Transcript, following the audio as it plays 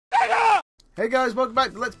Hey guys, welcome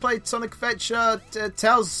back to Let's Play Sonic Adventure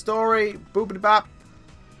Tails Story, boopity bop.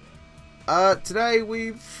 Today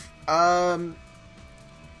we've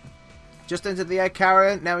just entered the egg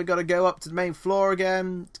carrier. Now we've got to go up to the main floor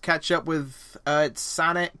again to catch up with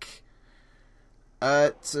Sonic.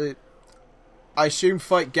 To, I assume,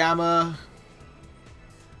 fight Gamma.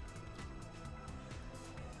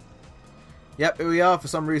 Yep, here we are. For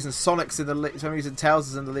some reason, Sonic's in the lead. For some reason, Tails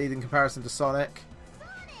is in the lead in comparison to Sonic.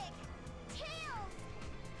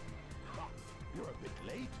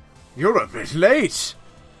 You're a bit late!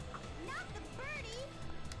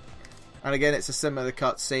 And again, it's a similar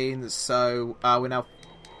cutscene, so we're now...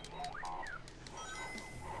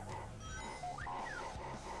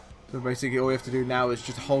 So basically all we have to do now is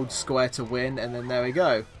just hold square to win, and then there we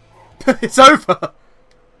go. It's over!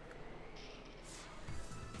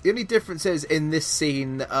 The only difference is, in this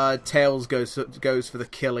scene, Tails goes for the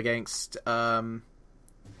kill against him.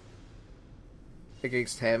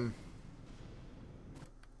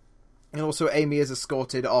 And also Amy is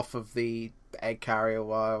escorted off of the egg carrier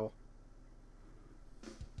while...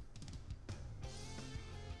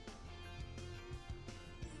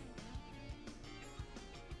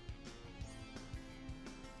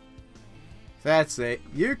 That's it.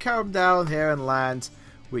 You come down here and land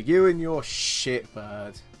with you and your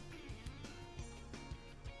shitbird.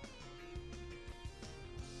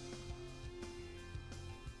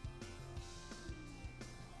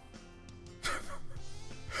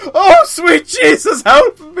 Oh, sweet Jesus,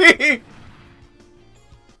 help me!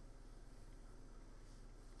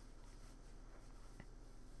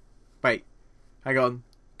 Wait. Hang on.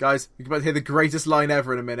 Guys, you're about to hear the greatest line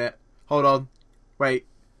ever in a minute. Hold on. Wait.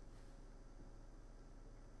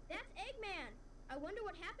 That's Eggman. I wonder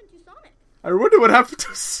what happened to Sonic. I wonder what happened to...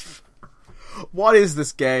 What is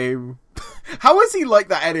this game? How is he like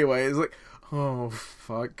that anyway? It's like... Oh,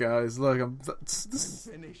 fuck, guys. Look, I'm... This...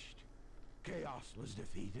 Finished. Chaos was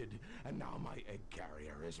defeated, and now my egg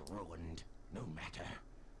carrier is ruined. No matter.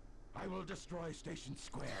 I will destroy Station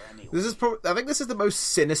Square anyway. This is probably... I think this is the most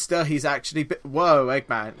sinister he's actually been... Whoa,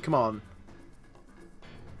 Eggman, come on.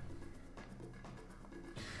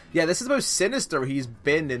 Yeah, this is the most sinister he's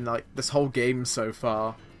been in, like, this whole game so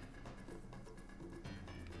far.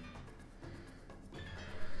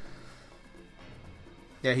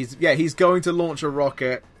 Yeah, he's going to launch a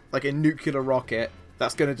rocket, like a nuclear rocket,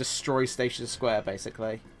 that's going to destroy Station Square,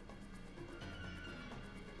 basically.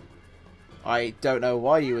 I don't know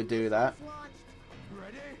why you would do that.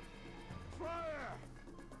 Ready? Fire!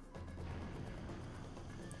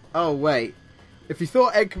 Oh wait, if you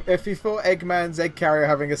thought Eggman's egg carrier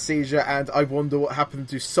having a seizure and I wonder what happened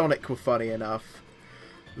to Sonic were funny enough,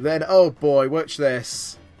 then oh boy, watch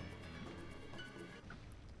this.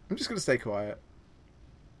 I'm just going to stay quiet.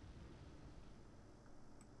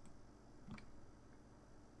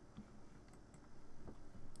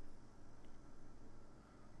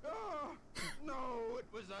 No, it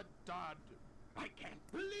was a dud. I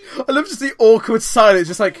can't believe I love just the awkward silence,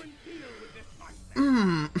 just like...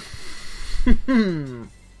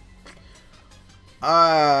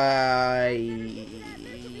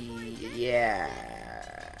 Yeah.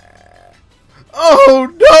 Oh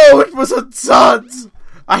no, it was a dud!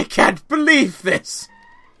 I can't believe this!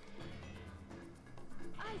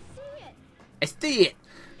 I see it!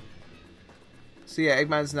 So yeah,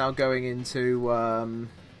 Eggman's now going into,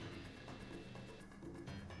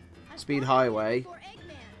 Speed Highway.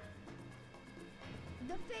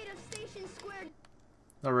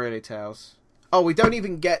 Not really, Tails. Oh, we don't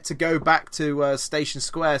even get to go back to Station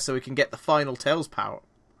Square so we can get the final Tails power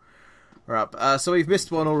up. So we've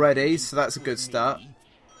missed one already, so that's a good start.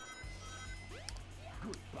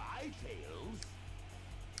 Goodbye, Tails.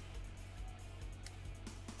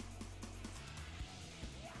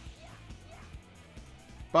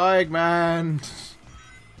 Bye, Eggman!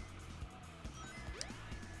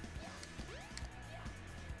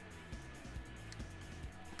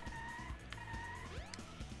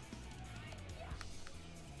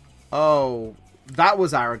 Oh, that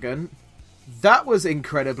was arrogant. That was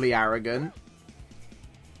incredibly arrogant.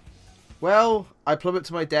 Well, I plummet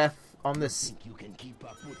to my death on this. Think you can keep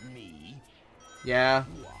up with me? Yeah.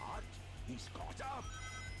 What? He's caught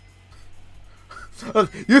up.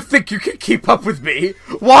 You think you can keep up with me?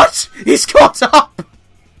 What? He's caught up!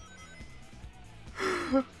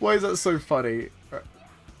 Why is that so funny?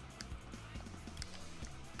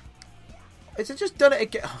 Is it just done it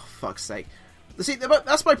again? Oh, fuck's sake. See,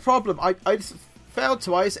 that's my problem. I failed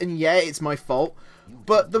twice, and yeah, it's my fault.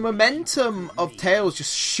 But the momentum of Tails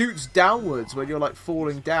just shoots downwards when you're, like,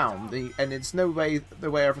 falling down. And it's no way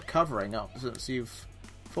of recovering up since you've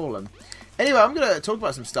fallen. Anyway, I'm going to talk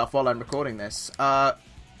about some stuff while I'm recording this.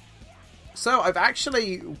 So, I've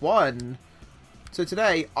actually won. So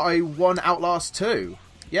today, I won Outlast 2.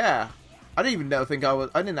 Yeah. I didn't even I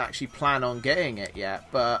didn't actually plan on getting it yet,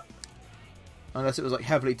 but... Unless it was like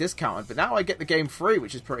heavily discounted. But now I get the game free,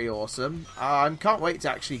 which is pretty awesome. I can't wait to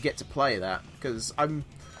actually get to play that. Because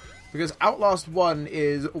Outlast 1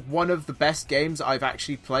 is one of the best games I've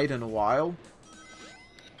actually played in a while.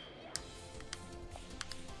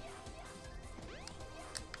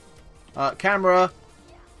 Camera!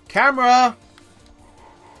 Camera!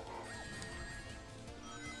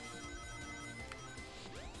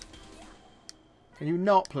 Can you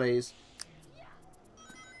not, please?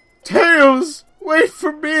 Tails! Wait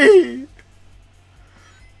for me!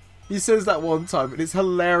 He says that one time, and it's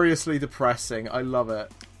hilariously depressing. I love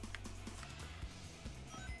it.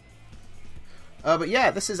 But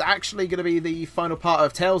yeah, this is actually going to be the final part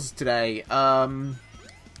of Tales today.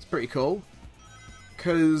 It's pretty cool.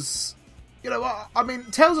 Because, you know, I mean,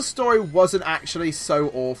 Tales' story wasn't actually so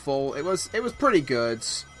awful. It was pretty good.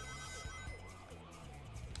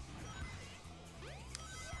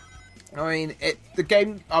 I mean,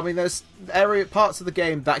 there's parts of the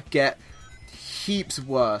game that get heaps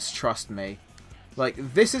worse, trust me. Like,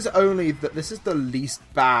 this is the least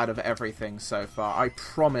bad of everything so far, I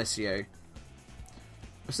promise you.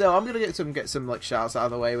 So, I'm gonna get some like shouts out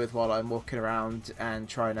of the way with while I'm walking around and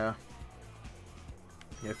trying to,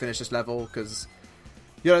 you know, finish this level, because,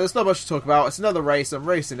 you know, there's not much to talk about. It's another race. I'm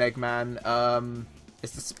racing Eggman.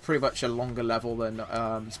 It's pretty much a longer level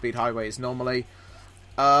than Speed Highway is normally.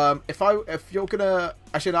 If you're gonna...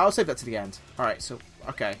 Actually, no, I'll save that to the end. Alright, so...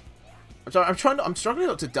 Okay. I'm struggling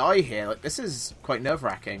not to die here. Like, this is quite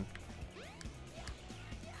nerve-wracking.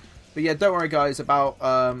 But yeah, don't worry, guys, about...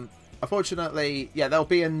 Unfortunately, yeah, there'll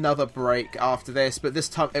be another break after this, but this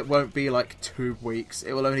time it won't be, like, 2 weeks.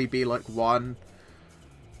 It will only be, like, 1.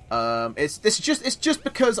 It's just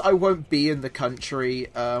because I won't be in the country.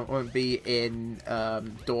 Won't be in,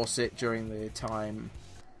 Dorset during the time...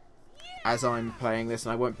 as I'm playing this,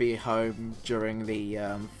 and I won't be home during the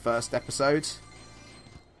first episode.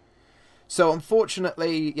 So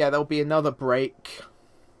unfortunately, yeah, there'll be another break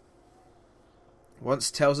once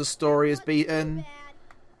Tales' story is beaten.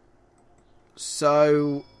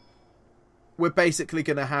 So we're basically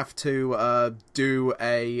going to have to do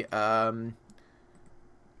an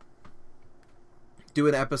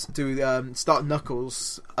episode, start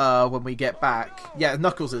Knuckles when we get back. Yeah,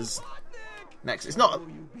 Knuckles is next. It's not...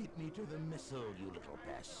 You beat me to the missile, you little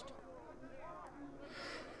pest.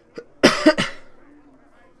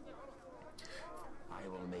 I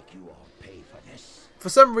will make you all pay for this. For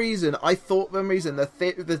some reason,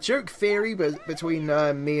 the joke theory between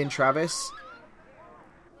me and Travis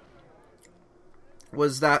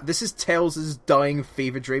was that this is Tails' dying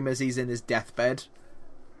fever dream as he's in his deathbed.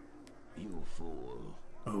 You fool.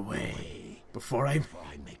 Away. Before I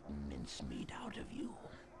make mincemeat out of you.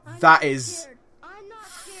 That is I'm not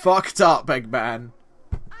scared. fucked up, Eggman.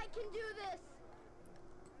 I can do this.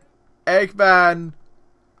 Eggman,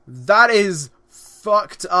 that is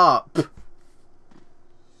fucked up.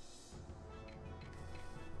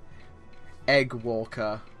 Egg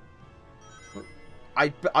Walker.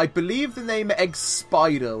 I believe the name Egg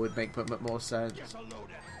Spider would make more sense. Get a load of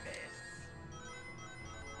this.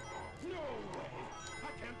 No way. I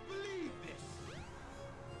can't believe this.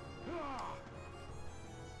 Ah.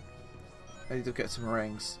 I need to get some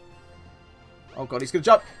rings. Oh god, he's gonna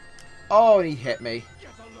jump. Oh, and he hit me. Get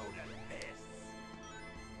a load of this.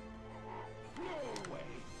 No way.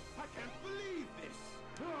 I can't believe this.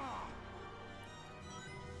 Ah.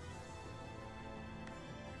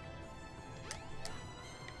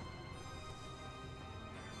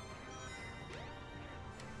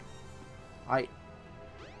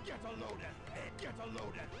 Get a load of this. Get a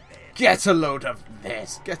load of this. Get a load of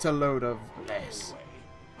this. Get a load of this. No way.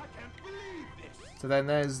 I can't believe this. So then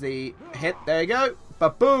there's the hit. There you go.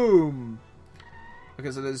 Ba-boom.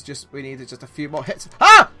 Okay, so we needed just a few more hits.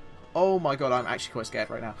 Ah! Oh my god, I'm actually quite scared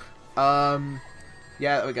right now.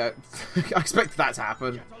 Yeah, there we go. I expected that to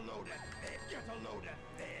happen. Get a load of this. Get a load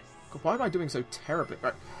of this. God, why am I doing so terribly?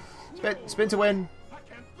 Right. Spin to win. I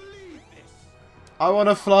can't believe this. I want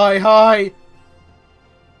to fly high.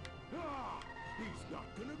 Ah, he's not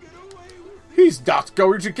gonna get away with this. He's not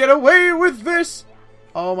going to get away with this.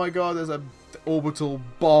 Oh my god, there's a orbital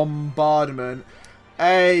bombardment.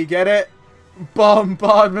 Hey, get it?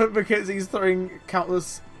 Bombardment because he's throwing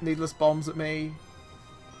countless needless bombs at me.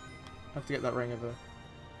 I have to get that ring over.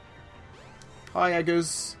 Hi,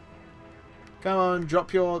 Eggers. Come on,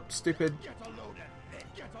 drop your stupid... Get a load of this.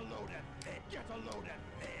 Get a load of this. Get a load of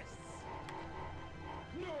this.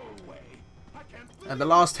 No way. And the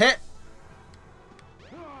last hit.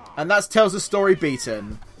 And that's Tails' story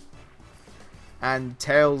beaten. And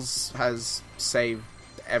Tails has saved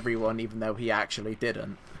everyone, even though he actually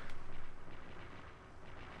didn't.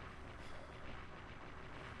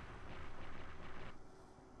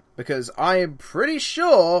 Because I am pretty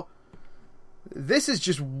sure this is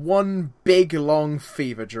just one big long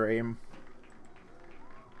fever dream.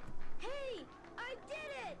 Hey, I did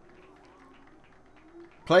it!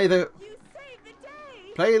 Play the You saved the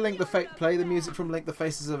day! play the music from Link: The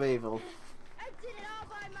Faces of Evil. I did it all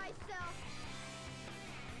by myself.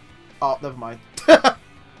 Oh, never mind.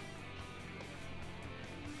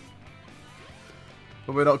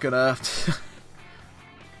 But we're not gonna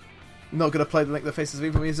play the Link: The Faces of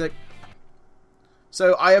Evil music.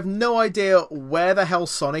 So I have no idea where the hell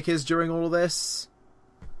Sonic is during all of this.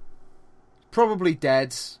 Probably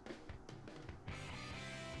dead.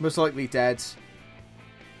 Most likely dead.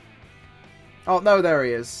 Oh, no, there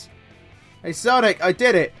he is. Hey, Sonic, I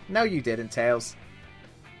did it! No, you didn't, Tails.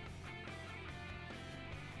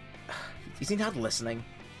 Is he not listening?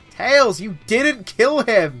 Tails, you didn't kill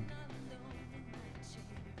him!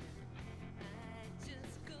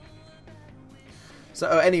 So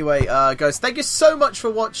anyway, guys, thank you so much for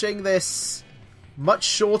watching this much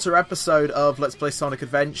shorter episode of Let's Play Sonic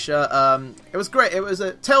Adventure. It was great. It was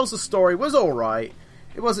Tails' story was alright.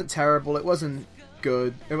 It wasn't terrible. It wasn't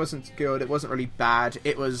good. It wasn't good. It wasn't really bad.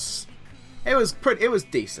 It was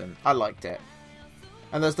decent. I liked it.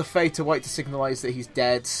 And there's the fade to white to signalise that he's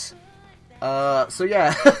dead. So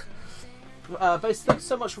yeah. Basically, thanks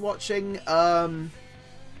so much for watching.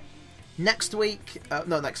 Next week,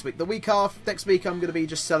 the week after, next week I'm going to be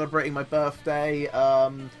just celebrating my birthday.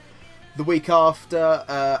 The week after,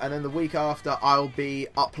 and then the week after, I'll be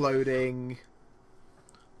uploading.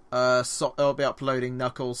 I'll be uploading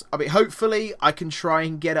Knuckles. I mean, hopefully, I can try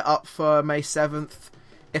and get it up for May 7th.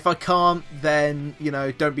 If I can't, then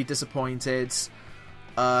don't be disappointed.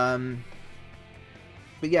 But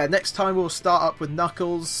yeah, next time we'll start up with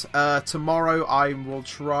Knuckles. Tomorrow I will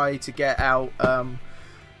try to get out.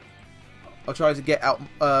 I'll try to get out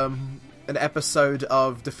an episode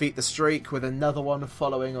of Defeat the Streak with another one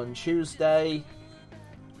following on Tuesday.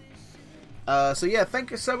 So yeah, thank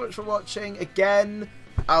you so much for watching. Again,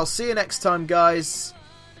 I'll see you next time, guys.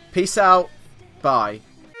 Peace out. Bye.